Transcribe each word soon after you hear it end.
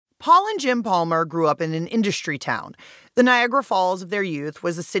Paul and Jim Palmer grew up in an industry town. The Niagara Falls of their youth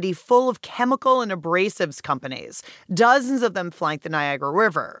was a city full of chemical and abrasives companies. Dozens of them flanked the Niagara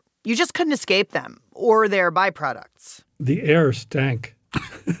River. You just couldn't escape them or their byproducts. The air stank.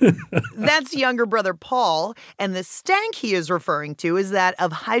 That's younger brother Paul, and the stank he is referring to is that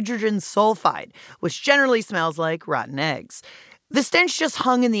of hydrogen sulfide, which generally smells like rotten eggs. The stench just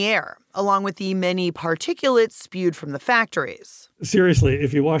hung in the air, along with the many particulates spewed from the factories. Seriously,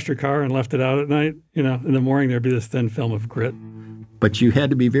 if you washed your car and left it out at night, in the morning there'd be this thin film of grit. But you had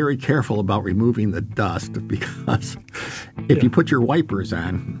to be very careful about removing the dust because if you put your wipers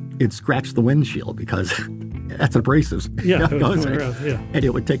on, it'd scratch the windshield because that's abrasives. And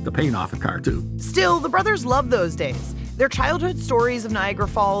it would take the paint off a car, too. Still, the brothers loved those days. Their childhood stories of Niagara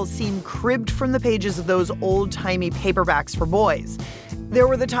Falls seem cribbed from the pages of those old-timey paperbacks for boys. There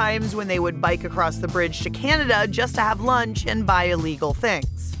were the times when they would bike across the bridge to Canada just to have lunch and buy illegal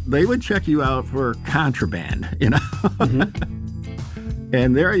things. They would check you out for contraband, Mm-hmm.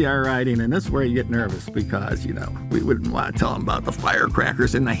 And there you are riding, and this is where you get nervous because, we wouldn't want to tell them about the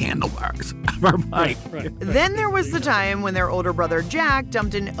firecrackers in the handlebars of our bike. Right. Then there was the time when their older brother Jack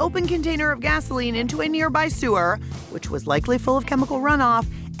dumped an open container of gasoline into a nearby sewer, which was likely full of chemical runoff,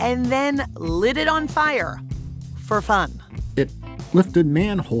 and then lit it on fire for fun. It lifted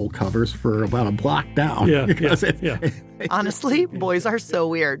manhole covers for about a block down. Honestly, boys are so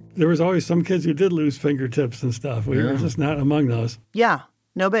weird. There was always some kids who did lose fingertips and stuff. We were just not among those. Yeah,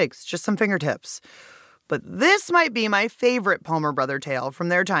 no bigs, just some fingertips. But this might be my favorite Palmer brother tale from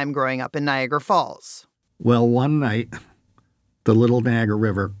their time growing up in Niagara Falls. Well, one night, the little Niagara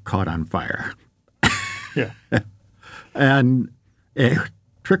River caught on fire. And it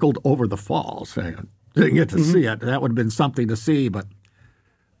trickled over the falls. I didn't get to see it. That would have been something to see, but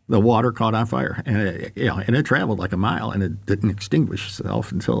the water caught on fire. And it traveled like a mile, and it didn't extinguish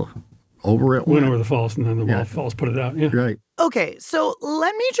itself until over it went over the falls, and then the falls put it out. Yeah. Right. Okay, so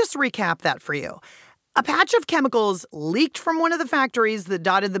let me just recap that for you. A patch of chemicals leaked from one of the factories that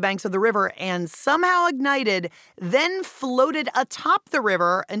dotted the banks of the river and somehow ignited, then floated atop the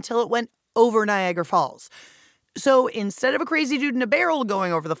river until it went over Niagara Falls. So instead of a crazy dude in a barrel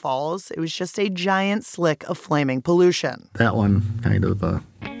going over the falls, it was just a giant slick of flaming pollution. That one kind of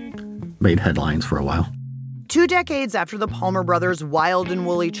made headlines for a while. 2 decades after the Palmer brothers' wild and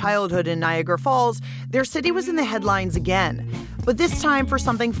woolly childhood in Niagara Falls, their city was in the headlines again. But this time for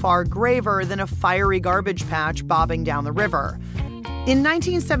something far graver than a fiery garbage patch bobbing down the river. In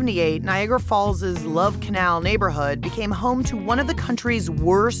 1978, Niagara Falls' Love Canal neighborhood became home to one of the country's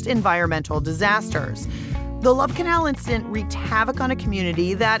worst environmental disasters. The Love Canal incident wreaked havoc on a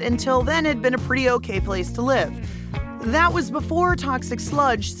community that until then had been a pretty okay place to live. That was before toxic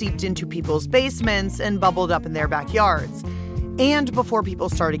sludge seeped into people's basements and bubbled up in their backyards, and before people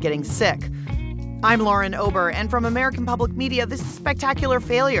started getting sick. I'm Lauren Ober, and from American Public Media, this is Spectacular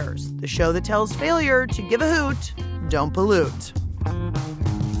Failures, the show that tells failure to give a hoot, don't pollute.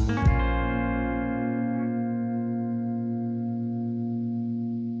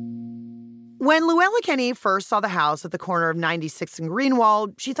 When Luella Kenny first saw the house at the corner of 96th and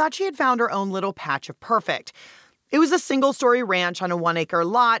Greenwald, she thought she had found her own little patch of perfect. It was a single-story ranch on a 1-acre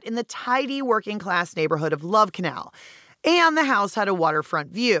lot in the tidy working-class neighborhood of Love Canal. And the house had a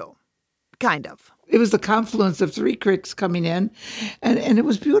waterfront view. Kind of. It was the confluence of 3 creeks coming in, and it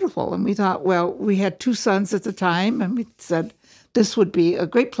was beautiful. And we thought, well, we had 2 sons at the time, and we said this would be a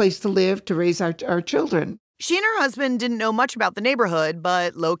great place to live, to raise our children. She and her husband didn't know much about the neighborhood,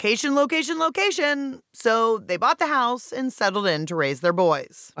 but location. So they bought the house and settled in to raise their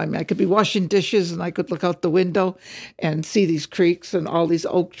boys. I mean, I could be washing dishes and I could look out the window and see these creeks and all these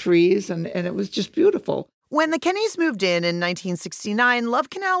oak trees, and it was just beautiful. When the Kennys moved in 1969,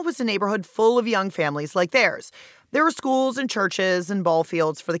 Love Canal was a neighborhood full of young families like theirs. There were schools and churches and ball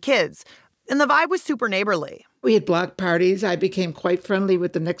fields for the kids. And the vibe was super neighborly. We had block parties. I became quite friendly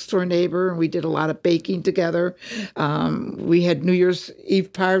with the next-door neighbor, and we did a lot of baking together. We had New Year's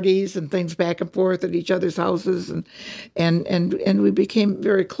Eve parties and things back and forth at each other's houses, and we became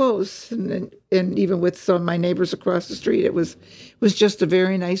very close. And even with some of my neighbors across the street, it was just a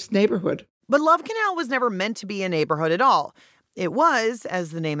very nice neighborhood. But Love Canal was never meant to be a neighborhood at all. It was,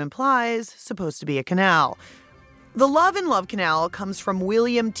 as the name implies, supposed to be a canal. The love in Love Canal comes from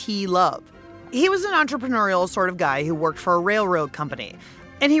William T. Love. He was an entrepreneurial sort of guy who worked for a railroad company,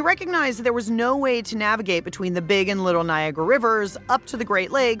 and he recognized that there was no way to navigate between the Big and Little Niagara Rivers up to the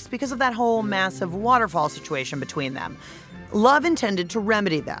Great Lakes because of that whole massive waterfall situation between them. Love intended to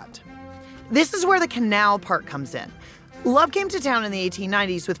remedy that. This is where the canal part comes in. Love came to town in the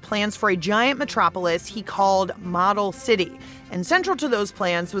 1890s with plans for a giant metropolis he called Model City. And central to those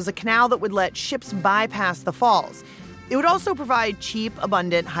plans was a canal that would let ships bypass the falls. It would also provide cheap,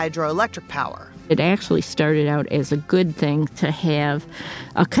 abundant hydroelectric power. It actually started out as a good thing to have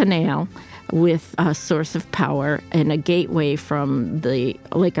a canal with a source of power and a gateway from the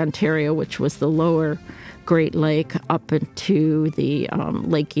Lake Ontario, which was the lower Great Lake, up into the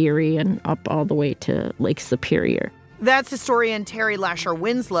Lake Erie and up all the way to Lake Superior. That's historian Terry Lasher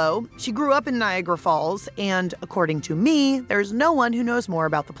Winslow. She grew up in Niagara Falls, and according to me, there's no one who knows more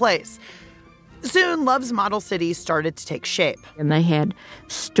about the place. Soon, Love's model city started to take shape. And they had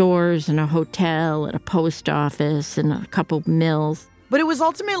stores and a hotel and a post office and a couple mills. But it was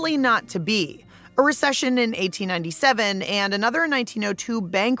ultimately not to be. A recession in 1897 and another in 1902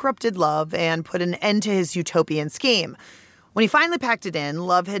 bankrupted Love and put an end to his utopian scheme. When he finally packed it in,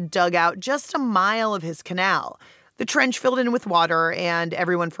 Love had dug out just a mile of his canal. The trench filled in with water, and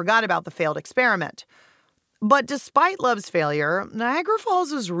everyone forgot about the failed experiment. But despite Love's failure, Niagara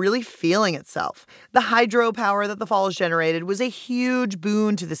Falls was really feeling itself. The hydropower that the falls generated was a huge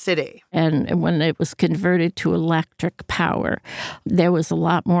boon to the city. And when it was converted to electric power, there was a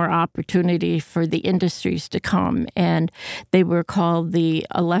lot more opportunity for the industries to come. And they were called the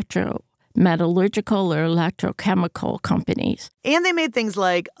metallurgical or electrochemical companies. And they made things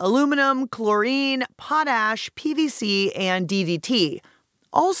like aluminum, chlorine, potash, PVC, and DDT.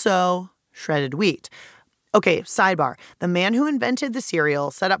 Also, shredded wheat. Okay, sidebar. The man who invented the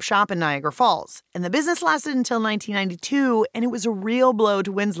cereal set up shop in Niagara Falls, and the business lasted until 1992, and it was a real blow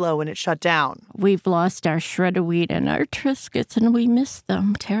to Winslow when it shut down. We've lost our shredded wheat and our Triscuits, and we miss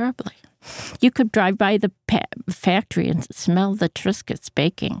them terribly. You could drive by the factory and smell the Triscuits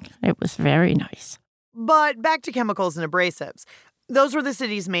baking. It was very nice. But back to chemicals and abrasives. Those were the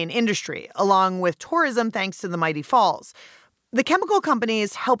city's main industry, along with tourism thanks to the mighty falls. The chemical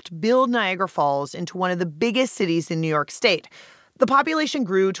companies helped build Niagara Falls into one of the biggest cities in New York State. The population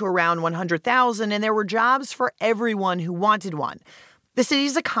grew to around 100,000, and there were jobs for everyone who wanted one. The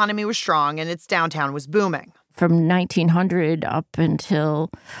city's economy was strong, and its downtown was booming. From 1900 up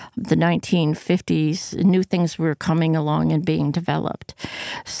until the 1950s, new things were coming along and being developed.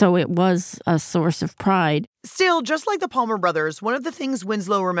 So it was a source of pride. Still, just like the Palmer brothers, one of the things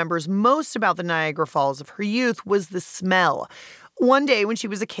Winslow remembers most about the Niagara Falls of her youth was the smell. One day when she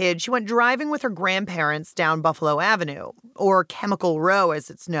was a kid, she went driving with her grandparents down Buffalo Avenue, or Chemical Row as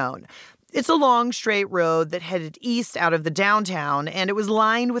it's known. It's a long, straight road that headed east out of the downtown, and it was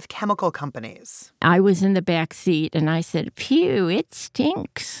lined with chemical companies. I was in the back seat, and I said, "Phew, it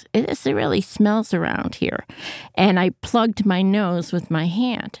stinks. It really smells around here." And I plugged my nose with my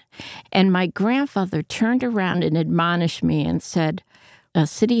hand. And my grandfather turned around and admonished me and said, a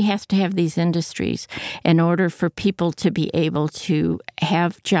city has to have these industries in order for people to be able to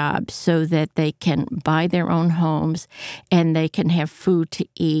have jobs so that they can buy their own homes and they can have food to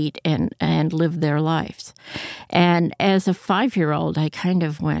eat and live their lives. And as a 5-year-old, I kind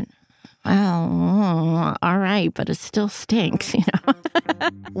of went, "Oh, all right, but it still stinks, you know."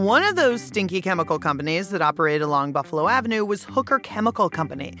 One of those stinky chemical companies that operated along Buffalo Avenue was Hooker Chemical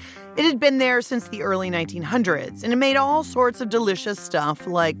Company. It had been there since the early 1900s, and it made all sorts of delicious stuff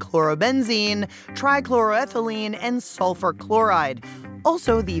like chlorobenzene, trichloroethylene, and sulfur chloride.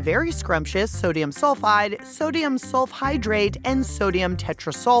 Also, the very scrumptious sodium sulfide, sodium sulfhydrate, and sodium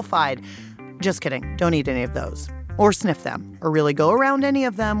tetrasulfide. Just kidding, don't eat any of those. Or sniff them, or really go around any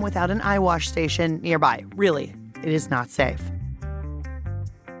of them without an eye wash station nearby. Really, it is not safe.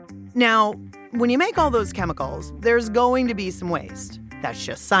 Now, when you make all those chemicals, there's going to be some waste. That's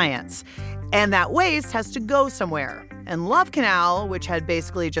just science. And that waste has to go somewhere. And Love Canal, which had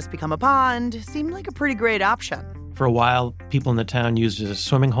basically just become a pond, seemed like a pretty great option. For a while, people in the town used it as a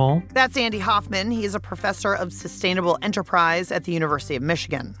swimming hole. That's Andy Hoffman. He's a professor of sustainable enterprise at the University of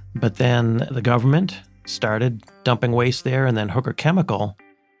Michigan. But then the government started dumping waste there, and then Hooker Chemical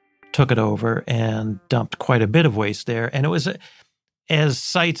took it over and dumped quite a bit of waste there. And it was, as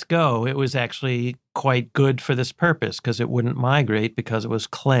sites go, it was actually quite good for this purpose because it wouldn't migrate because it was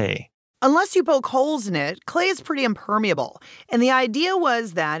clay. Unless you poke holes in it, clay is pretty impermeable. And the idea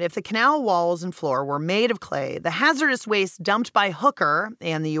was that if the canal walls and floor were made of clay, the hazardous waste dumped by Hooker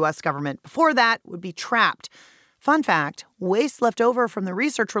and the U.S. government before that would be trapped. Fun fact, waste left over from the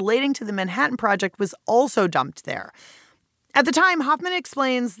research relating to the Manhattan Project was also dumped there. At the time, Hoffman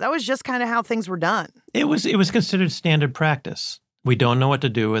explains that was just kind of how things were done. It was considered standard practice. We don't know what to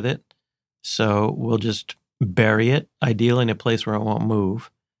do with it, so we'll just bury it, ideally in a place where it won't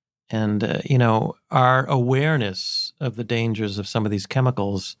move. And, our awareness of the dangers of some of these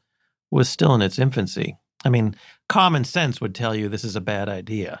chemicals was still in its infancy. I mean, common sense would tell you this is a bad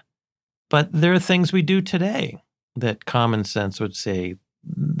idea. But there are things we do today that common sense would say,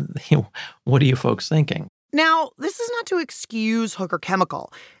 what are you folks thinking? Now, this is not to excuse Hooker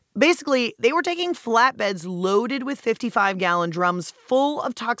Chemical. Basically, they were taking flatbeds loaded with 55-gallon drums full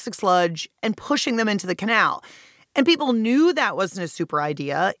of toxic sludge and pushing them into the canal. And people knew that wasn't a super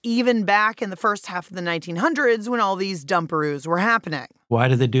idea, even back in the first half of the 1900s when all these dumperoos were happening. Why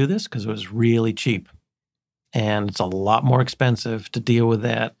did they do this? Because it was really cheap. And it's a lot more expensive to deal with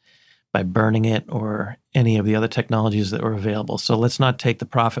that by burning it or any of the other technologies that were available. So let's not take the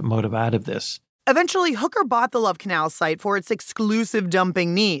profit motive out of this. Eventually, Hooker bought the Love Canal site for its exclusive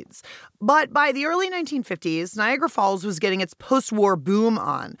dumping needs. But by the early 1950s, Niagara Falls was getting its post-war boom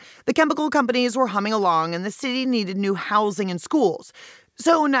on. The chemical companies were humming along, and the city needed new housing and schools.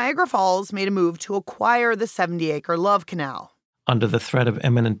 So Niagara Falls made a move to acquire the 70-acre Love Canal. Under the threat of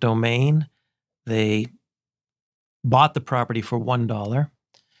eminent domain, they bought the property for $1.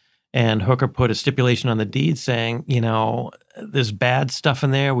 And Hooker put a stipulation on the deed saying, there's bad stuff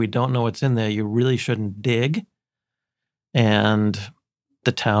in there. We don't know what's in there. You really shouldn't dig. And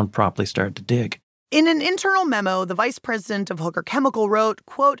the town promptly started to dig. In an internal memo, the vice president of Hooker Chemical wrote,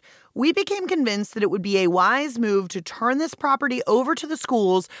 quote, "We became convinced that it would be a wise move to turn this property over to the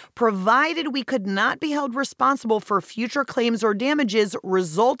schools, provided we could not be held responsible for future claims or damages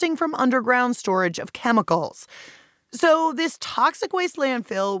resulting from underground storage of chemicals." So this toxic waste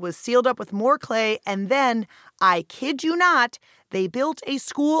landfill was sealed up with more clay, and then, I kid you not, they built a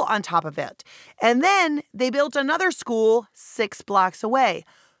school on top of it. And then they built another school 6 blocks away.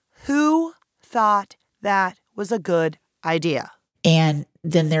 Who thought that was a good idea? And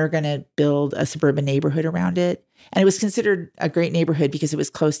then they're going to build a suburban neighborhood around it. And it was considered a great neighborhood because it was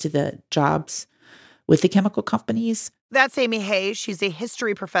close to the jobs with the chemical companies. That's Amy Hayes. She's a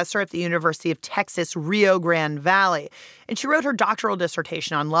history professor at the University of Texas, Rio Grande Valley, and she wrote her doctoral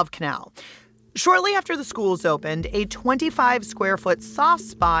dissertation on Love Canal. Shortly after the schools opened, a 25-square-foot soft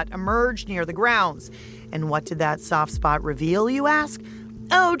spot emerged near the grounds. And what did that soft spot reveal, you ask?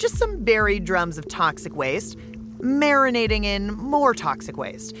 Oh, just some buried drums of toxic waste, marinating in more toxic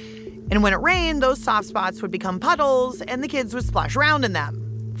waste. And when it rained, those soft spots would become puddles, and the kids would splash around in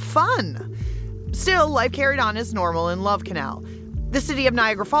them. Fun! Still, life carried on as normal in Love Canal. The city of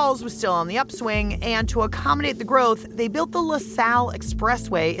Niagara Falls was still on the upswing, and to accommodate the growth, they built the LaSalle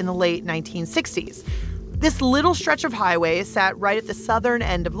Expressway in the late 1960s. This little stretch of highway sat right at the southern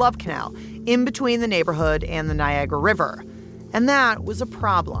end of Love Canal, in between the neighborhood and the Niagara River. And that was a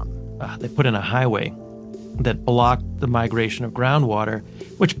problem. They put in a highway that blocked the migration of groundwater,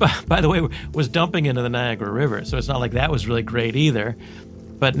 which, by the way, was dumping into the Niagara River. So it's not like that was really great either.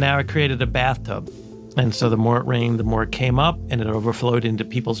 But now it created a bathtub. And so the more it rained, the more it came up, and it overflowed into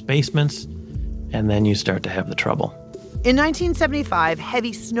people's basements. And then you start to have the trouble. In 1975,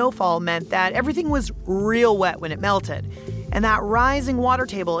 heavy snowfall meant that everything was real wet when it melted. And that rising water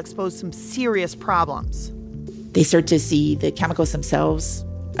table exposed some serious problems. They start to see the chemicals themselves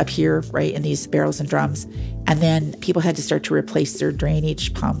appear, right, in these barrels and drums. And then people had to start to replace their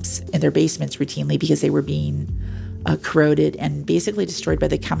drainage pumps in their basements routinely because they were being corroded and basically destroyed by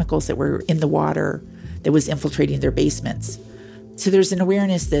the chemicals that were in the water that was infiltrating their basements. So there's an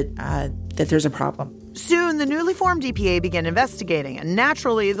awareness that there's a problem. Soon, the newly formed EPA began investigating, and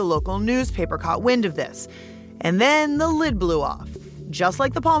naturally, the local newspaper caught wind of this. And then the lid blew off, just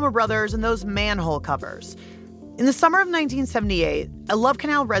like the Palmer brothers and those manhole covers. In the summer of 1978, a Love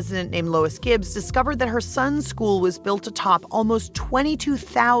Canal resident named Lois Gibbs discovered that her son's school was built atop almost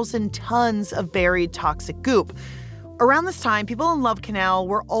 22,000 tons of buried toxic goop. Around this time, people in Love Canal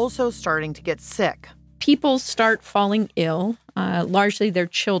were also starting to get sick. People start falling ill, largely their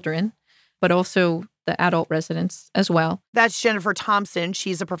children, but also the adult residents as well. That's Jennifer Thompson.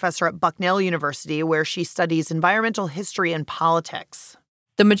 She's a professor at Bucknell University, where she studies environmental history and politics.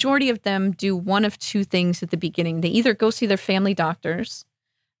 The majority of them do one of two things at the beginning. They either go see their family doctors,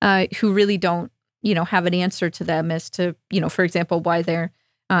 who really don't, have an answer to them as to, for example, why their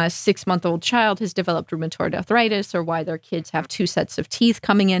 6-month-old child has developed rheumatoid arthritis or why their kids have 2 sets of teeth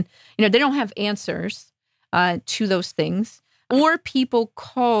coming in. They don't have answers to those things. Or people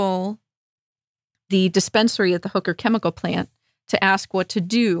call the dispensary at the Hooker Chemical Plant to ask what to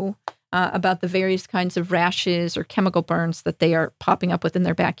do about the various kinds of rashes or chemical burns that they are popping up with in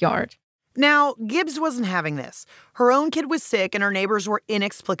their backyard. Now, Gibbs wasn't having this. Her own kid was sick and her neighbors were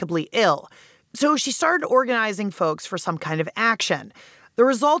inexplicably ill. So she started organizing folks for some kind of action. The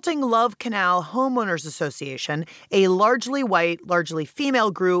resulting Love Canal Homeowners Association, a largely white, largely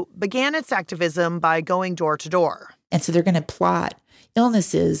female group, began its activism by going door to door. And so they're going to plot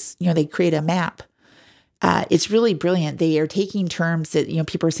illnesses. They create a map It's really brilliant. They are taking terms that,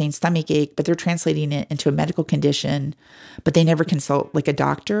 people are saying stomach ache, but they're translating it into a medical condition, but they never consult like a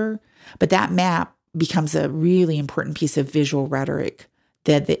doctor. But that map becomes a really important piece of visual rhetoric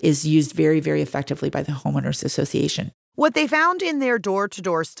that is used very, very effectively by the Homeowners Association. What they found in their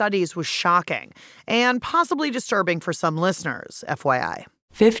door-to-door studies was shocking and possibly disturbing for some listeners, FYI.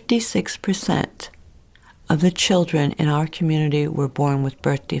 56% of the children in our community were born with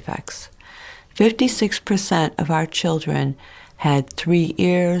birth defects. 56% of our children had 3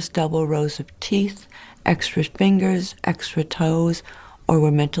 ears, double rows of teeth, extra fingers, extra toes, or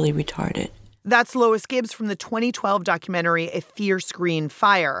were mentally retarded. That's Lois Gibbs from the 2012 documentary A Fierce Green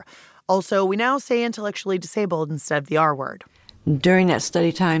Fire. Also, we now say intellectually disabled instead of the R word. During that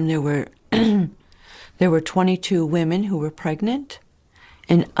study time, there were 22 women who were pregnant,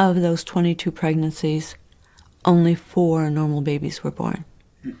 and of those 22 pregnancies, only 4 normal babies were born.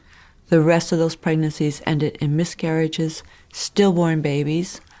 The rest of those pregnancies ended in miscarriages, stillborn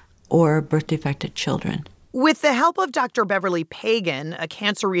babies, or birth-defected children. With the help of Dr. Beverly Pagan, a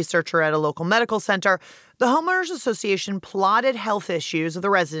cancer researcher at a local medical center, the Homeowners Association plotted health issues of the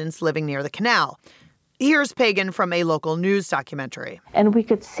residents living near the canal. Here's Pagan from a local news documentary. And we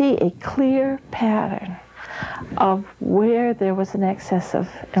could see a clear pattern of where there was an excess of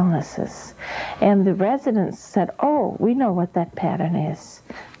illnesses. And the residents said, oh, we know what that pattern is.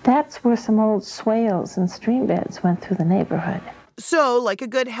 That's where some old swales and stream beds went through the neighborhood. So, like a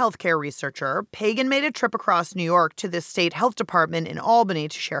good healthcare researcher, Pagan made a trip across New York to the state health department in Albany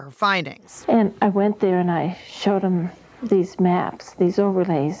to share her findings. And I went there and I showed them these maps, these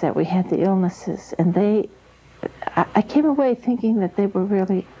overlays that we had the illnesses. And I came away thinking that they were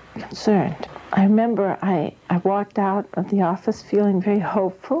really concerned. I remember I walked out of the office feeling very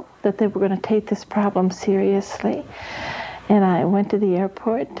hopeful that they were going to take this problem seriously. And I went to the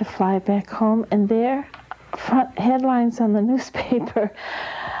airport to fly back home, and there, front headlines on the newspaper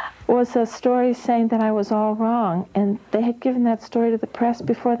was a story saying that I was all wrong. And they had given that story to the press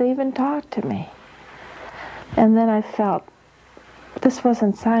before they even talked to me. And then I felt this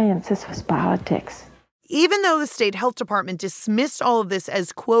wasn't science, this was politics. Even though the state health department dismissed all of this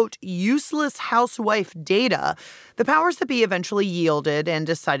as, quote, useless housewife data, the powers that be eventually yielded and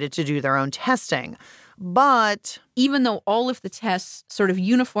decided to do their own testing. But even though all of the tests sort of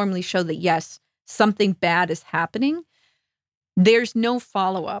uniformly show that, yes, something bad is happening, there's no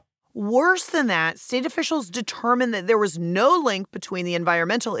follow-up. Worse than that, state officials determined that there was no link between the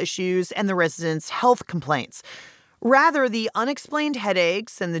environmental issues and the residents' health complaints. Rather, the unexplained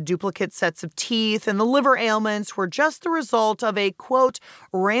headaches and the duplicate sets of teeth and the liver ailments were just the result of a, quote,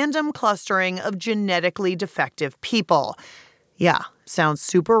 random clustering of genetically defective people. Yeah, sounds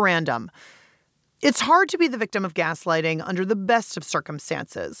super random. It's hard to be the victim of gaslighting under the best of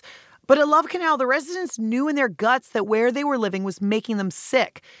circumstances. But at Love Canal, the residents knew in their guts that where they were living was making them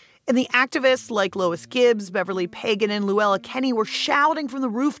sick. And the activists like Lois Gibbs, Beverly Pagan, and Luella Kenny were shouting from the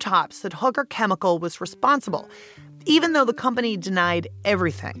rooftops that Hooker Chemical was responsible, even though the company denied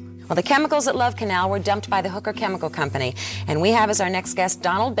everything. Well, the chemicals at Love Canal were dumped by the Hooker Chemical Company. And we have as our next guest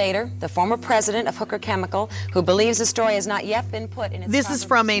Donald Bader, the former president of Hooker Chemical, who believes the story has not yet been put in its This is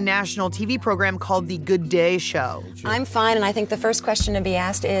from a national TV program called The Good Day Show. I'm fine, and I think the first question to be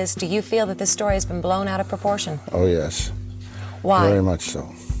asked is, do you feel that this story has been blown out of proportion? Oh, yes. Why? Very much so.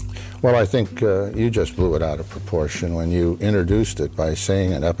 Well, I think you just blew it out of proportion when you introduced it by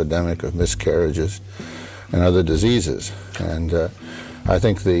saying an epidemic of miscarriages and other diseases. And I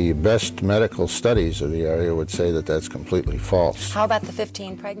think the best medical studies of the area would say that that's completely false. How about the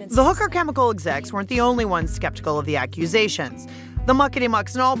 15 pregnancies? The Hooker Chemical execs weren't the only ones skeptical of the accusations. The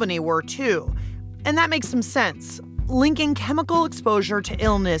muckety-mucks in Albany were too. And that makes some sense. Linking chemical exposure to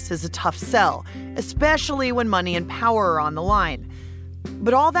illness is a tough sell, especially when money and power are on the line.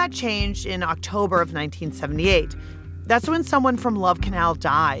 But all that changed in October of 1978. That's when someone from Love Canal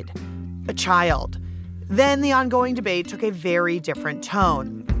died, a child. Then the ongoing debate took a very different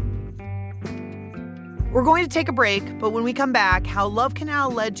tone. We're going to take a break, but when we come back, how Love Canal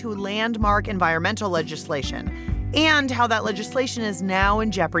led to landmark environmental legislation and how that legislation is now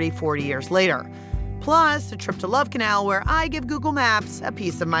in jeopardy 40 years later. Plus, a trip to Love Canal where I give Google Maps a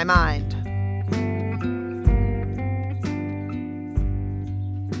piece of my mind.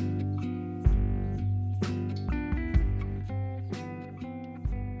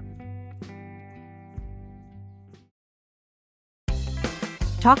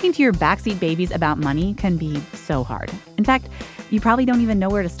 Talking to your backseat babies about money can be so hard. In fact, you probably don't even know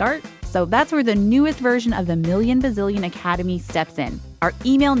where to start. So that's where the newest version of the Million Bazillion Academy steps in, our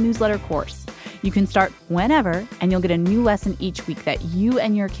email newsletter course. You can start whenever, and you'll get a new lesson each week that you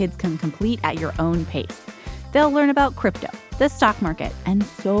and your kids can complete at your own pace. They'll learn about crypto, the stock market, and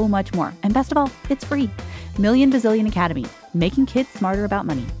so much more. And best of all, it's free. Million Bazillion Academy, making kids smarter about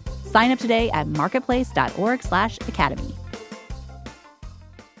money. Sign up today at marketplace.org/academy.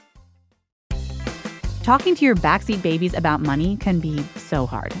 Talking to your backseat babies about money can be so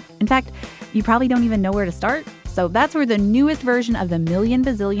hard. In fact, you probably don't even know where to start. So that's where the newest version of the Million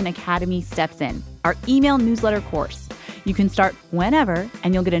Bazillion Academy steps in, our email newsletter course. You can start whenever,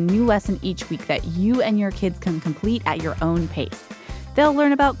 and you'll get a new lesson each week that you and your kids can complete at your own pace. They'll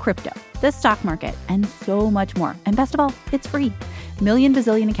learn about crypto, the stock market, and so much more. And best of all, it's free. Million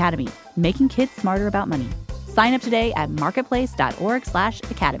Bazillion Academy, making kids smarter about money. Sign up today at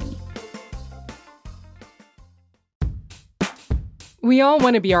marketplace.org/academy. We all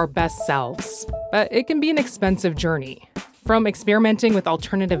want to be our best selves, but it can be an expensive journey. From experimenting with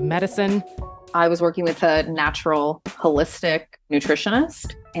alternative medicine, I was working with a natural, holistic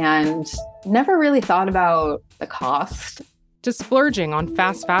nutritionist and never really thought about the cost. To splurging on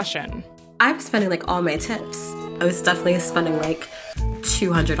fast fashion. I was spending all my tips. I was definitely spending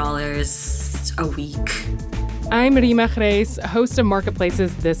 $200 a week. I'm Rima Jerez, host of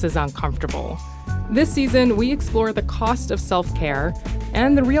Marketplace's This Is Uncomfortable. This season, we explore the cost of self-care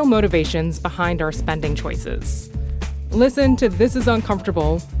and the real motivations behind our spending choices. Listen to This Is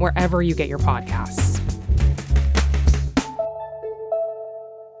Uncomfortable wherever you get your podcasts.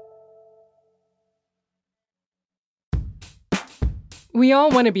 We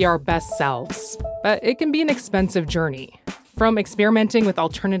all want to be our best selves, but it can be an expensive journey. From experimenting with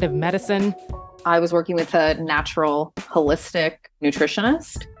alternative medicine. I was working with a natural, holistic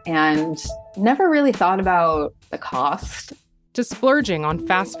nutritionist and never really thought about the cost. To splurging on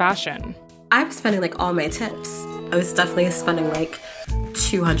fast fashion. I was spending all my tips. I was definitely spending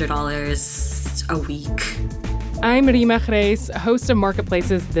 $200 a week. I'm Rima Jerez, host of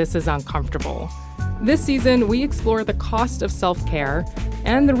Marketplace's This Is Uncomfortable. This season, we explore the cost of self-care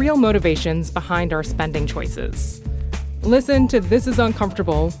and the real motivations behind our spending choices. Listen to This Is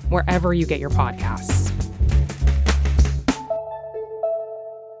Uncomfortable wherever you get your podcasts.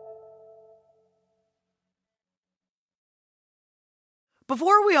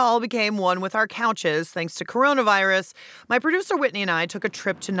 Before we all became one with our couches, thanks to coronavirus, my producer Whitney and I took a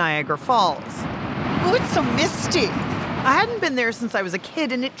trip to Niagara Falls. Oh, it's so misty. I hadn't been there since I was a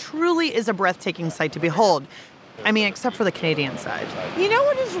kid, and it truly is a breathtaking sight to behold. I mean, except for the Canadian side. You know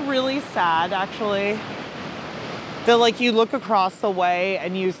what is really sad, actually? That, you look across the way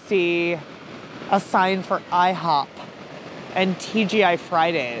and you see a sign for IHOP and TGI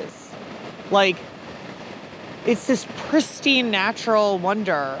Fridays. It's this pristine natural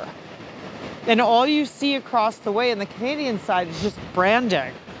wonder. And all you see across the way in the Canadian side is just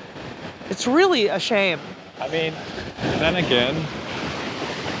branding. It's really a shame. I mean, then again,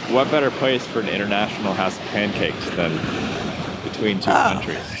 what better place for an international house of pancakes than between two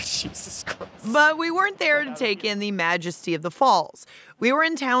countries? Jesus Christ. But we weren't there to take in the majesty of the falls. We were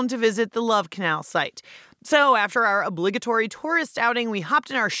in town to visit the Love Canal site. So after our obligatory tourist outing, we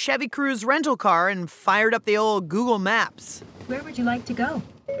hopped in our Chevy Cruze rental car and fired up the old Google Maps. Where would you like to go?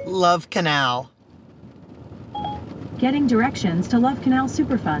 Love Canal. Getting directions to Love Canal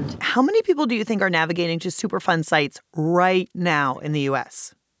Superfund. How many people do you think are navigating to Superfund sites right now in the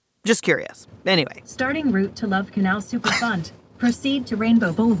U.S.? Just curious. Anyway. Starting route to Love Canal Superfund. Proceed to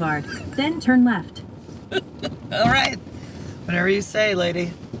Rainbow Boulevard, then turn left. All right. Whatever you say,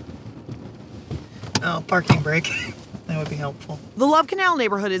 lady. Oh, parking brake. That would be helpful. The Love Canal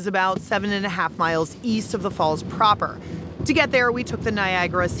neighborhood is about 7.5 miles east of the falls proper. To get there, we took the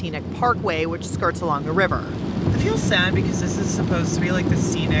Niagara Scenic Parkway, which skirts along the river. I feel sad because this is supposed to be the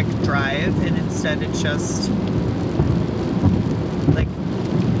scenic drive, and instead it's just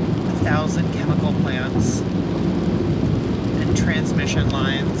 1,000 chemical plants and transmission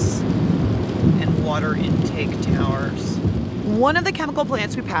lines and water intake towers. One of the chemical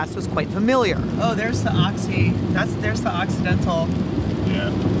plants we passed was quite familiar. Oh, there's the there's the Occidental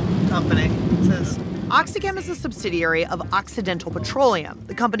company. It says OxyChem is a subsidiary of Occidental Petroleum,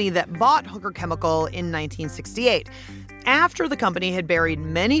 the company that bought Hooker Chemical in 1968, after the company had buried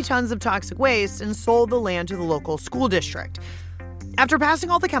many tons of toxic waste and sold the land to the local school district. After passing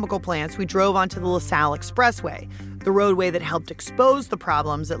all the chemical plants, we drove onto the LaSalle Expressway, the roadway that helped expose the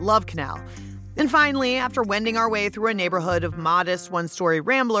problems at Love Canal. And finally, after wending our way through a neighborhood of modest one-story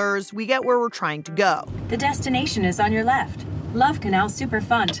ramblers, we get where we're trying to go. The destination is on your left. Love Canal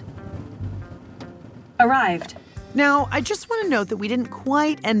Superfund. Arrived. Now, I just want to note that we didn't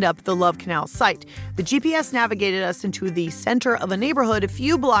quite end up at the Love Canal site. The GPS navigated us into the center of a neighborhood a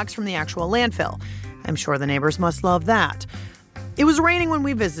few blocks from the actual landfill. I'm sure the neighbors must love that. It was raining when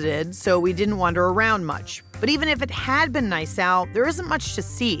we visited, so we didn't wander around much. But even if it had been nice out, there isn't much to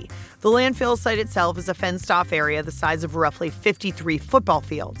see. The landfill site itself is a fenced-off area the size of roughly 53 football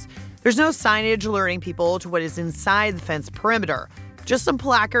fields. There's no signage alerting people to what is inside the fence perimeter. Just some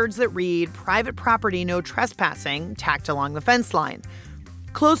placards that read, "Private property, no trespassing," tacked along the fence line.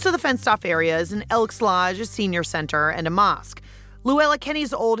 Close to the fenced-off area is an Elks Lodge, a senior center, and a mosque. Luella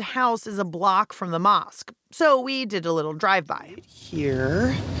Kenny's old house is a block from the mosque, so we did a little drive-by.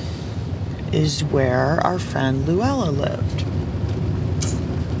 Here is where our friend Luella lived.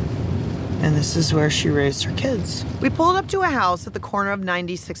 And this is where she raised her kids. We pulled up to a house at the corner of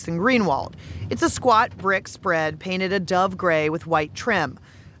 96th and Greenwald. It's a squat brick spread painted a dove gray with white trim.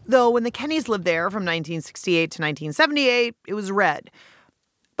 Though when the Kennys lived there from 1968 to 1978, it was red.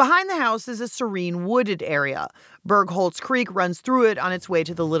 Behind the house is a serene wooded area. Bergholz Creek runs through it on its way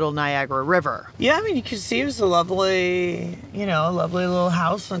to the Little Niagara River. Yeah, I mean, you can see it was a lovely little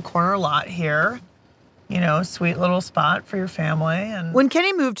house in the corner lot here. Sweet little spot for your family. And when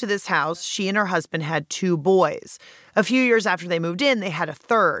Kenny moved to this house, she and her husband had 2 boys. A few years after they moved in, they had a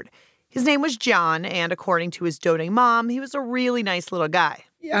third. His name was John, and according to his doting mom, he was a really nice little guy.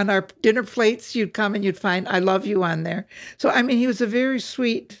 On our dinner plates, you'd come and you'd find "I love you" on there. So, I mean, he was a very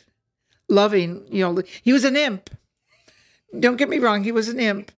sweet, loving, he was an imp. Don't get me wrong, he was an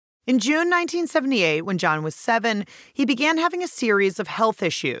imp. In June 1978, when John was 7, he began having a series of health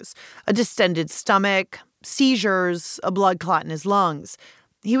issues: a distended stomach, seizures, a blood clot in his lungs.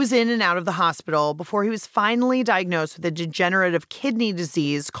 He was in and out of the hospital before he was finally diagnosed with a degenerative kidney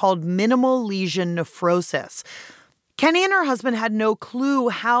disease called minimal lesion nephrosis. Kenny and her husband had no clue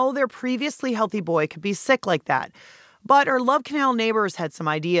how their previously healthy boy could be sick like that. But our Love Canal neighbors had some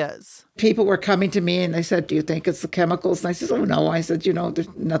ideas. People were coming to me and they said, "Do you think it's the chemicals?" And I said, "Oh, no." I said, "There's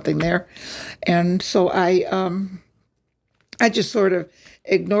nothing there." And so I just sort of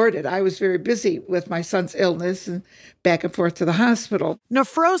ignored it. I was very busy with my son's illness and back and forth to the hospital.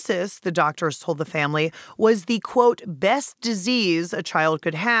 Nephrosis, the doctors told the family, was the, quote, best disease a child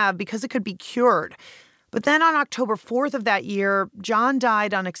could have because it could be cured. But then on October 4th of that year, John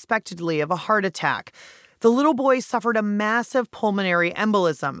died unexpectedly of a heart attack. The little boy suffered a massive pulmonary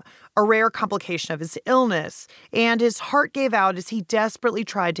embolism, a rare complication of his illness, and his heart gave out as he desperately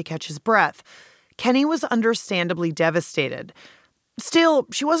tried to catch his breath. Kenny was understandably devastated. Still,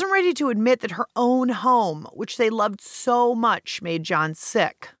 she wasn't ready to admit that her own home, which they loved so much, made John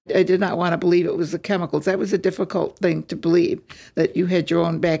sick. I did not want to believe it was the chemicals. That was a difficult thing to believe, that you had your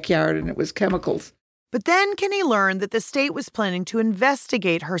own backyard and it was chemicals. But then Kenny learned that the state was planning to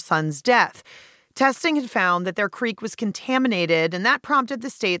investigate her son's death. Testing had found that their creek was contaminated, and that prompted the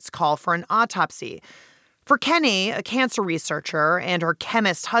state's call for an autopsy. For Kenny, a cancer researcher, and her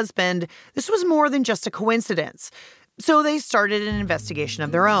chemist husband, this was more than just a coincidence. So they started an investigation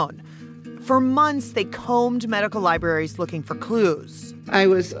of their own. For months, they combed medical libraries looking for clues. I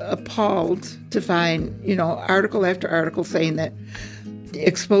was appalled to find, article after article saying that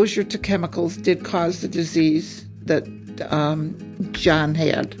exposure to chemicals did cause the disease that John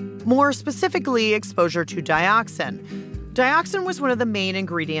had. More specifically, exposure to dioxin. Dioxin was one of the main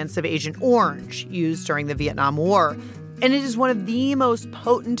ingredients of Agent Orange, used during the Vietnam War, and it is one of the most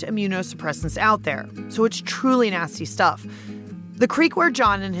potent immunosuppressants out there, so it's truly nasty stuff. The creek where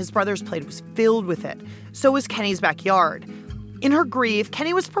John and his brothers played was filled with it, so was Kenny's backyard. In her grief,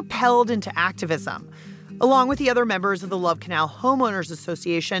 Kenny was propelled into activism. Along with the other members of the Love Canal Homeowners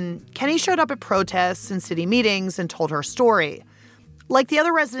Association, Kenny showed up at protests and city meetings and told her story. Like the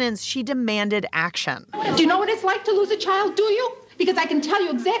other residents, she demanded action. Do you know what it's like to lose a child, do you? Because I can tell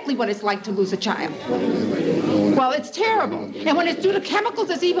you exactly what it's like to lose a child. Well, it's terrible. And when it's due to chemicals,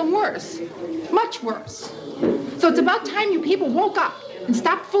 it's even worse. Much worse. So it's about time you people woke up and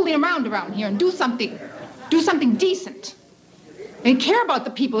stopped fooling around here and do something decent. And care about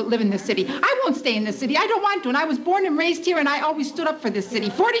the people that live in this city. I won't stay in this city. I don't want to. And I was born and raised here, and I always stood up for this city.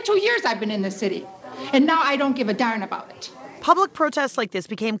 42 years I've been in this city. And now I don't give a darn about it. Public protests like this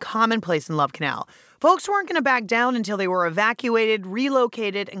became commonplace in Love Canal. Folks weren't going to back down until they were evacuated,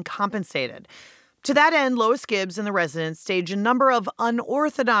 relocated, and compensated. To that end, Lois Gibbs and the residents staged a number of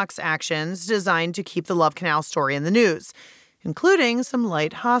unorthodox actions designed to keep the Love Canal story in the news, including some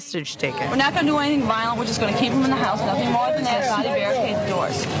light hostage taking. We're not going to do anything violent. We're just going to keep them in the house. Nothing more than that. Body barricade the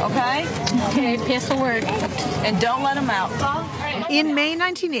doors. Okay? Okay, pass the word. And don't let them out. In May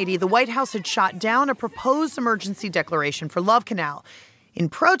 1980, the White House had shot down a proposed emergency declaration for Love Canal. In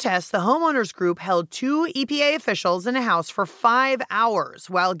protest, the homeowners group held 2 EPA officials in a house for 5 hours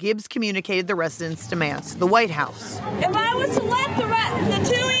while Gibbs communicated the residents' demands to the White House. If I was to let the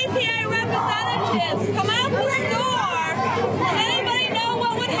 2 EPA representatives come out the door, does anybody know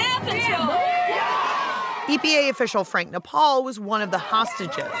what would happen to them? EPA official Frank Nepal was one of the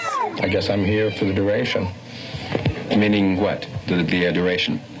hostages. I guess I'm here for the duration. Meaning what, the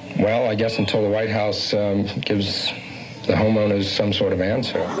duration? Well, I guess until the White House gives the homeowners some sort of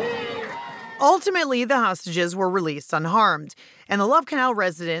answer. Ultimately, the hostages were released unharmed, and the Love Canal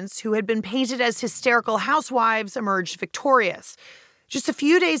residents, who had been painted as hysterical housewives, emerged victorious. Just a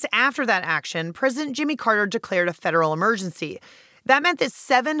few days after that action, President Jimmy Carter declared a federal emergency. That meant that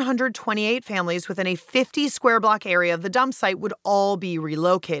 728 families within a 50-square-block area of the dump site would all be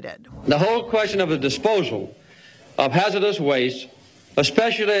relocated. The whole question of the disposal of hazardous waste,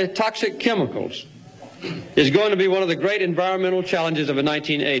 especially toxic chemicals, is going to be one of the great environmental challenges of the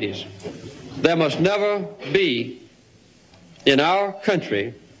 1980s. There must never be, in our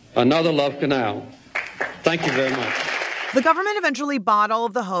country, another Love Canal. Thank you very much. The government eventually bought all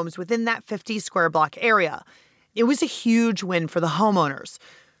of the homes within that 50-square-block area. It was a huge win for the homeowners.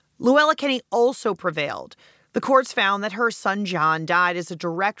 Luella Kenny also prevailed. The courts found that her son John died as a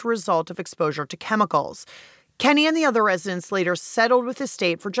direct result of exposure to chemicals. Kenny and the other residents later settled with the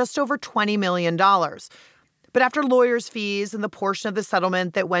state for just over $20 million. But after lawyers' fees and the portion of the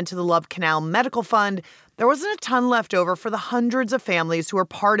settlement that went to the Love Canal Medical Fund, there wasn't a ton left over for the hundreds of families who were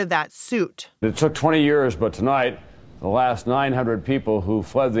part of that suit. It took 20 years, but tonight, the last 900 people who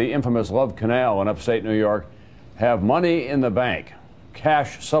fled the infamous Love Canal in upstate New York have money in the bank,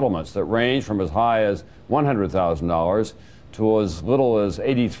 cash settlements that range from as high as $100,000 to as little as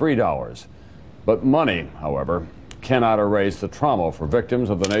 $83. But money, however, cannot erase the trauma for victims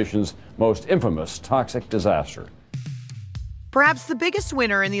of the nation's most infamous toxic disaster. Perhaps the biggest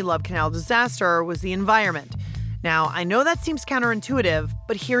winner in the Love Canal disaster was the environment. Now, I know that seems counterintuitive,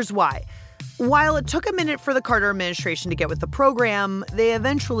 but here's why. While it took a minute for the Carter administration to get with the program, they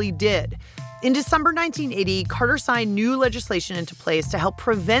eventually did. In December 1980, Carter signed new legislation into place to help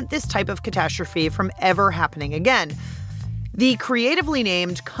prevent this type of catastrophe from ever happening again. The creatively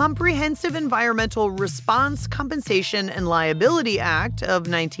named Comprehensive Environmental Response, Compensation, and Liability Act of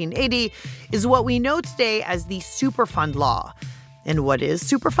 1980 is what we know today as the Superfund Law. And what is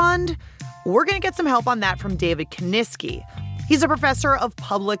Superfund? We're going to get some help on that from David Kaniski. He's a professor of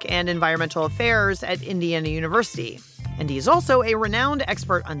public and environmental affairs at Indiana University. And he's also a renowned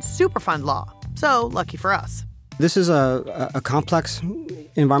expert on Superfund law. So, lucky for us. This is a complex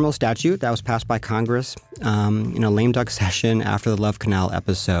environmental statute that was passed by Congress in a lame duck session after the Love Canal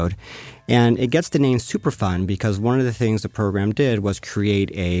episode. And it gets the name Superfund because one of the things the program did was create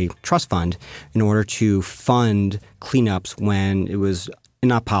a trust fund in order to fund cleanups when it was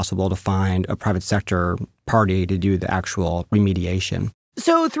not possible to find a private sector party to do the actual remediation.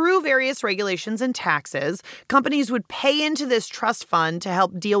 So through various regulations and taxes, companies would pay into this trust fund to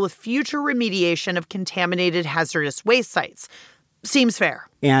help deal with future remediation of contaminated hazardous waste sites. Seems fair.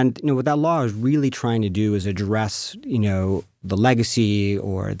 And what that law is really trying to do is address, the legacy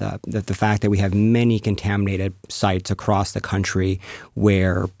or the fact that we have many contaminated sites across the country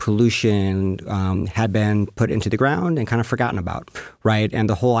where pollution had been put into the ground and kind of forgotten about, right? And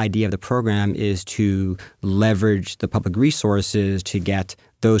the whole idea of the program is to leverage the public resources to get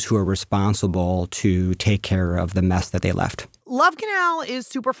those who are responsible to take care of the mess that they left. Love Canal is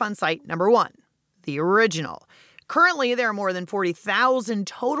Superfund site number 1, the original. Currently, there are more than 40,000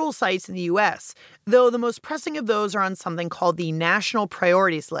 total sites in the U.S., though the most pressing of those are on something called the National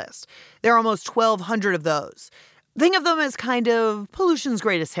Priorities List. There are almost 1,200 of those. Think of them as kind of pollution's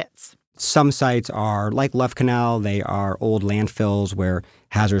greatest hits. Some sites are like Love Canal. They are old landfills where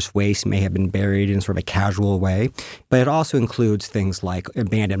hazardous waste may have been buried in sort of a casual way. But it also includes things like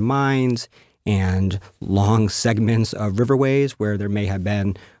abandoned mines and long segments of riverways where there may have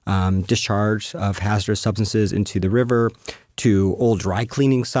been discharge of hazardous substances into the river, to old dry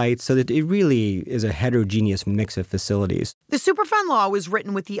cleaning sites, so that it really is a heterogeneous mix of facilities. The Superfund law was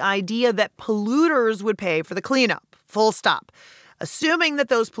written with the idea that polluters would pay for the cleanup, full stop, assuming that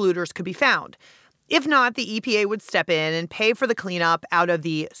those polluters could be found. If not, the EPA would step in and pay for the cleanup out of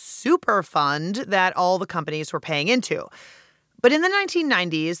the Superfund that all the companies were paying into. But in the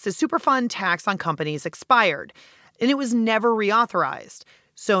 1990s, the Superfund tax on companies expired, and it was never reauthorized.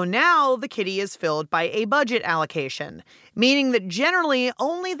 So now the kitty is filled by a budget allocation, meaning that generally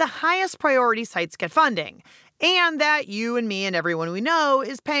only the highest priority sites get funding, and that you and me and everyone we know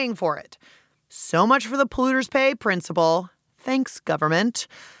is paying for it. So much for the polluters pay principle. Thanks, government.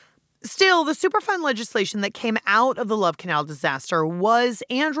 Still, the Superfund legislation that came out of the Love Canal disaster was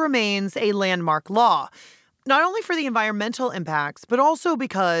and remains a landmark law. Not only for the environmental impacts, but also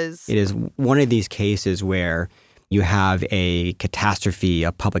because it is one of these cases where You have a catastrophe,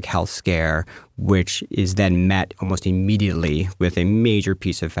 a public health scare, which is then met almost immediately with a major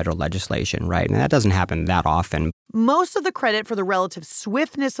piece of federal legislation, right? And that doesn't happen that often. Most of the credit for the relative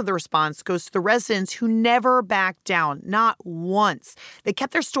swiftness of the response goes to the residents who never backed down, not once. They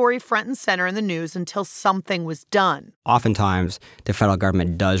kept their story front and center in the news until something was done. Oftentimes, the federal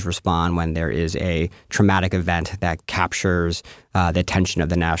government does respond when there is a traumatic event that captures the attention of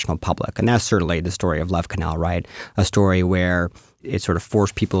the national public. And that's certainly the story of Love Canal, right? A story where it sort of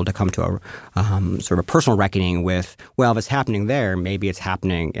forced people to come to a sort of personal reckoning with, well, if it's happening there, maybe it's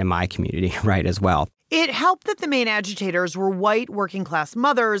happening in my community, right, as well. It helped that the main agitators were white working-class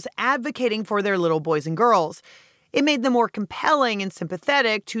mothers advocating for their little boys and girls. It made them more compelling and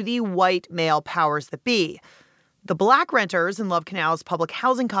sympathetic to the white male powers that be. The black renters in Love Canal's public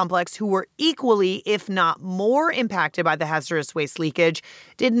housing complex, who were equally, if not more, impacted by the hazardous waste leakage,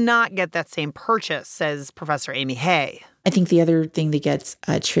 did not get that same purchase, says Professor Amy Hay. I think the other thing that gets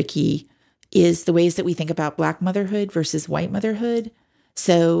tricky is the ways that we think about black motherhood versus white motherhood.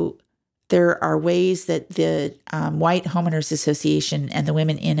 So there are ways that the White Homeowners Association and the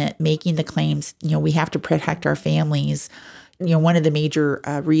women in it making the claims, we have to protect our families. One of the major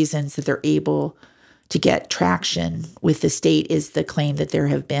reasons that they're able to get traction with the state is the claim that there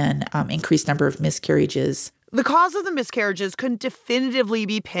have been increased number of miscarriages. The cause of the miscarriages couldn't definitively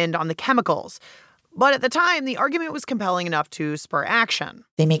be pinned on the chemicals. But at the time, the argument was compelling enough to spur action.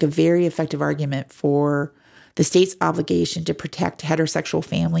 They make a very effective argument for the state's obligation to protect heterosexual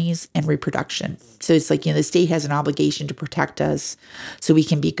families and reproduction. So it's like, the state has an obligation to protect us so we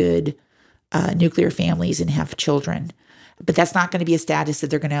can be good nuclear families and have children. But that's not going to be a status that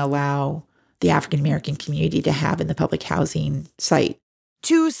they're going to allow the African-American community to have in the public housing site.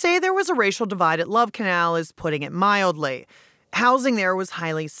 To say there was a racial divide at Love Canal is putting it mildly. Housing there was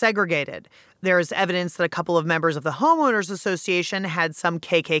highly segregated. There is evidence that a couple of members of the Homeowners Association had some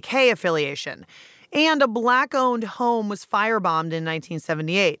KKK affiliation. And a black-owned home was firebombed in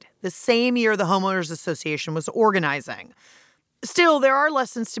 1978, the same year the Homeowners Association was organizing. Still, there are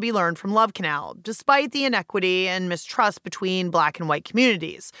lessons to be learned from Love Canal, despite the inequity and mistrust between black and white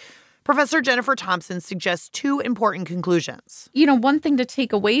communities. Professor Jennifer Thompson suggests two important conclusions. One thing to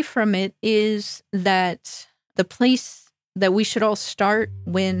take away from it is that the place that we should all start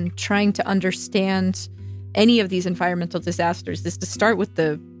when trying to understand any of these environmental disasters is to start with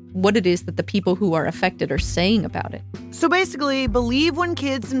what it is that the people who are affected are saying about it. So basically, believe when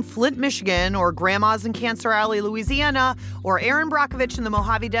kids in Flint, Michigan, or grandmas in Cancer Alley, Louisiana, or Aaron Brockovich in the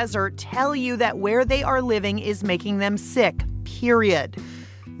Mojave Desert tell you that where they are living is making them sick, period.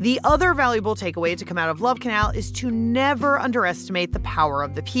 The other valuable takeaway to come out of Love Canal is to never underestimate the power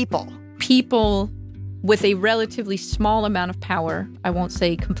of the people. People with a relatively small amount of power, I won't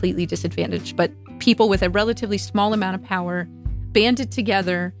say completely disadvantaged, but people with a relatively small amount of power banded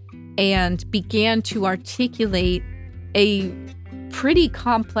together and began to articulate a pretty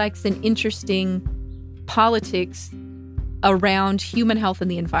complex and interesting politics around human health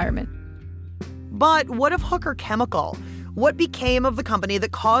and the environment. But what of Hooker Chemical? What became of the company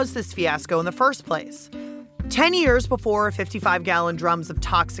that caused this fiasco in the first place? 10 years before 55-gallon drums of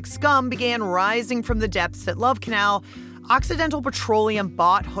toxic scum began rising from the depths at Love Canal, Occidental Petroleum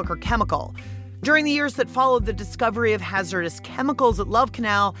bought Hooker Chemical. During the years that followed the discovery of hazardous chemicals at Love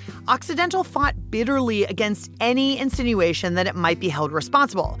Canal, Occidental fought bitterly against any insinuation that it might be held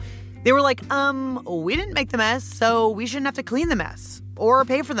responsible. They were like, we didn't make the mess, so we shouldn't have to clean the mess, or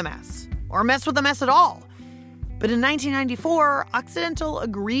pay for the mess, or mess with the mess at all. But in 1994, Occidental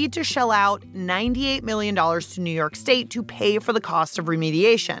agreed to shell out $98 million to New York State to pay for the cost of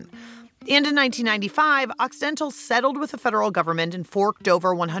remediation. And in 1995, Occidental settled with the federal government and forked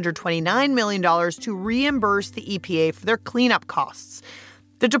over $129 million to reimburse the EPA for their cleanup costs.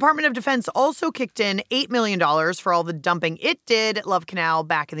 The Department of Defense also kicked in $8 million for all the dumping it did at Love Canal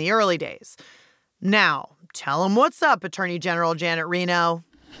back in the early days. Now, tell them what's up, Attorney General Janet Reno.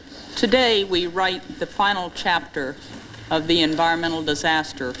 Today, we write the final chapter of the environmental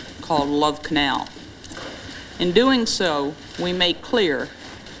disaster called Love Canal. In doing so, we make clear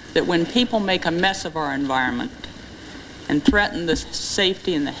that when people make a mess of our environment and threaten the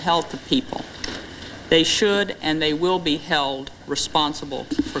safety and the health of people, they should and they will be held responsible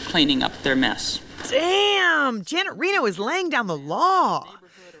for cleaning up their mess. Damn! Janet Reno is laying down the law.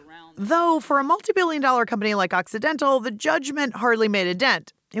 Though, for a multi-billion-dollar company like Occidental, the judgment hardly made a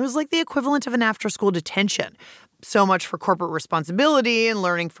dent. It was like the equivalent of an after-school detention. So much for corporate responsibility and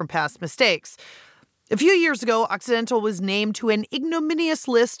learning from past mistakes. A few years ago, Occidental was named to an ignominious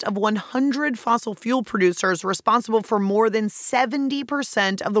list of 100 fossil fuel producers responsible for more than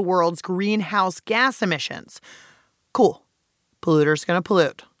 70% of the world's greenhouse gas emissions. Cool. Polluter's going to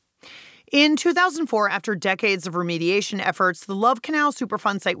pollute. In 2004, after decades of remediation efforts, the Love Canal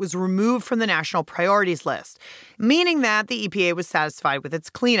Superfund site was removed from the national priorities list, meaning that the EPA was satisfied with its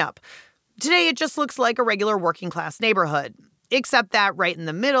cleanup. Today, it just looks like a regular working-class neighborhood, except that right in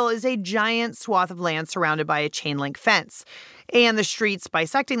the middle is a giant swath of land surrounded by a chain-link fence, and the streets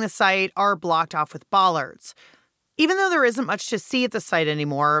bisecting the site are blocked off with bollards. Even though there isn't much to see at the site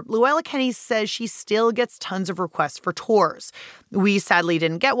anymore, Luella Kenny says she still gets tons of requests for tours. We sadly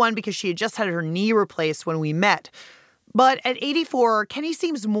didn't get one because she had just had her knee replaced when we met. But at 84, Kenny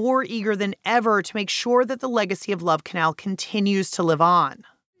seems more eager than ever to make sure that the legacy of Love Canal continues to live on.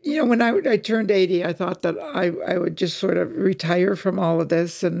 You know, when I turned 80, I thought that I would just sort of retire from all of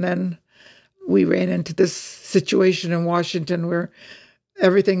this. And then we ran into this situation in Washington where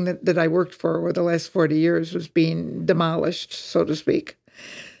everything that I worked for over the last 40 years was being demolished, so to speak.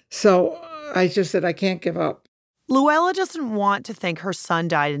 So I just said, I can't give up. Luella doesn't want to think her son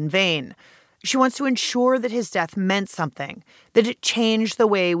died in vain. She wants to ensure that his death meant something, that it changed the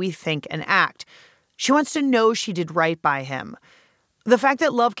way we think and act. She wants to know she did right by him. The fact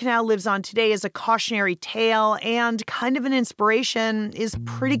that Love Canal lives on today as a cautionary tale and kind of an inspiration is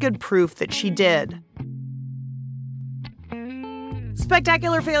pretty good proof that she did.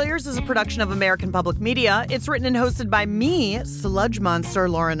 Spectacular Failures is a production of American Public Media. It's written and hosted by me, sludge monster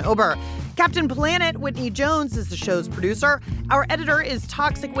Lauren Ober. Captain Planet, Whitney Jones, is the show's producer. Our editor is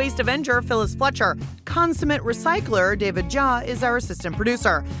Toxic Waste Avenger, Phyllis Fletcher. Consummate Recycler, David Jha, is our assistant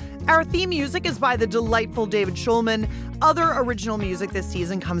producer. Our theme music is by the delightful David Schulman. Other original music this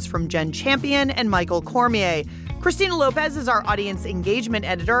season comes from Jen Champion and Michael Cormier. Christina Lopez is our audience engagement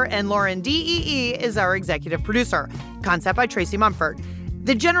editor, and Lauren DEE is our executive producer. Concept by Tracy Mumford.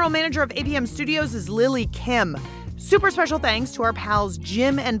 The general manager of APM Studios is Lily Kim. Super special thanks to our pals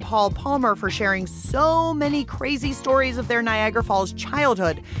Jim and Paul Palmer for sharing so many crazy stories of their Niagara Falls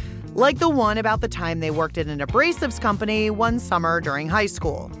childhood, like the one about the time they worked at an abrasives company one summer during high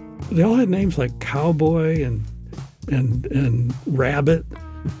school. They all had names like Cowboy and Rabbit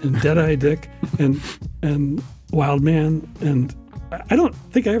and Deadeye Dick and Wild Man, and I don't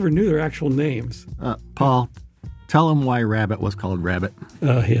think I ever knew their actual names. Paul, tell him why Rabbit was called Rabbit.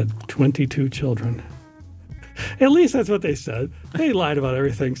 He had 22 children. At least that's what they said. They lied about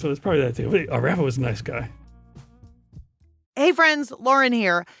everything, so it's probably that too. But Rabbit was a nice guy. Hey friends, Lauren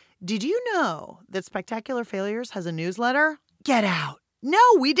here. Did you know that Spectacular Failures has a newsletter? Get out. No,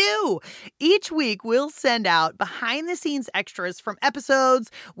 we do. Each week, we'll send out behind-the-scenes extras from episodes,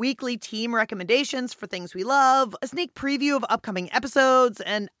 weekly team recommendations for things we love, a sneak preview of upcoming episodes,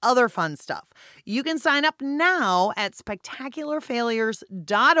 and other fun stuff. You can sign up now at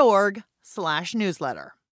spectacularfailures.org/newsletter.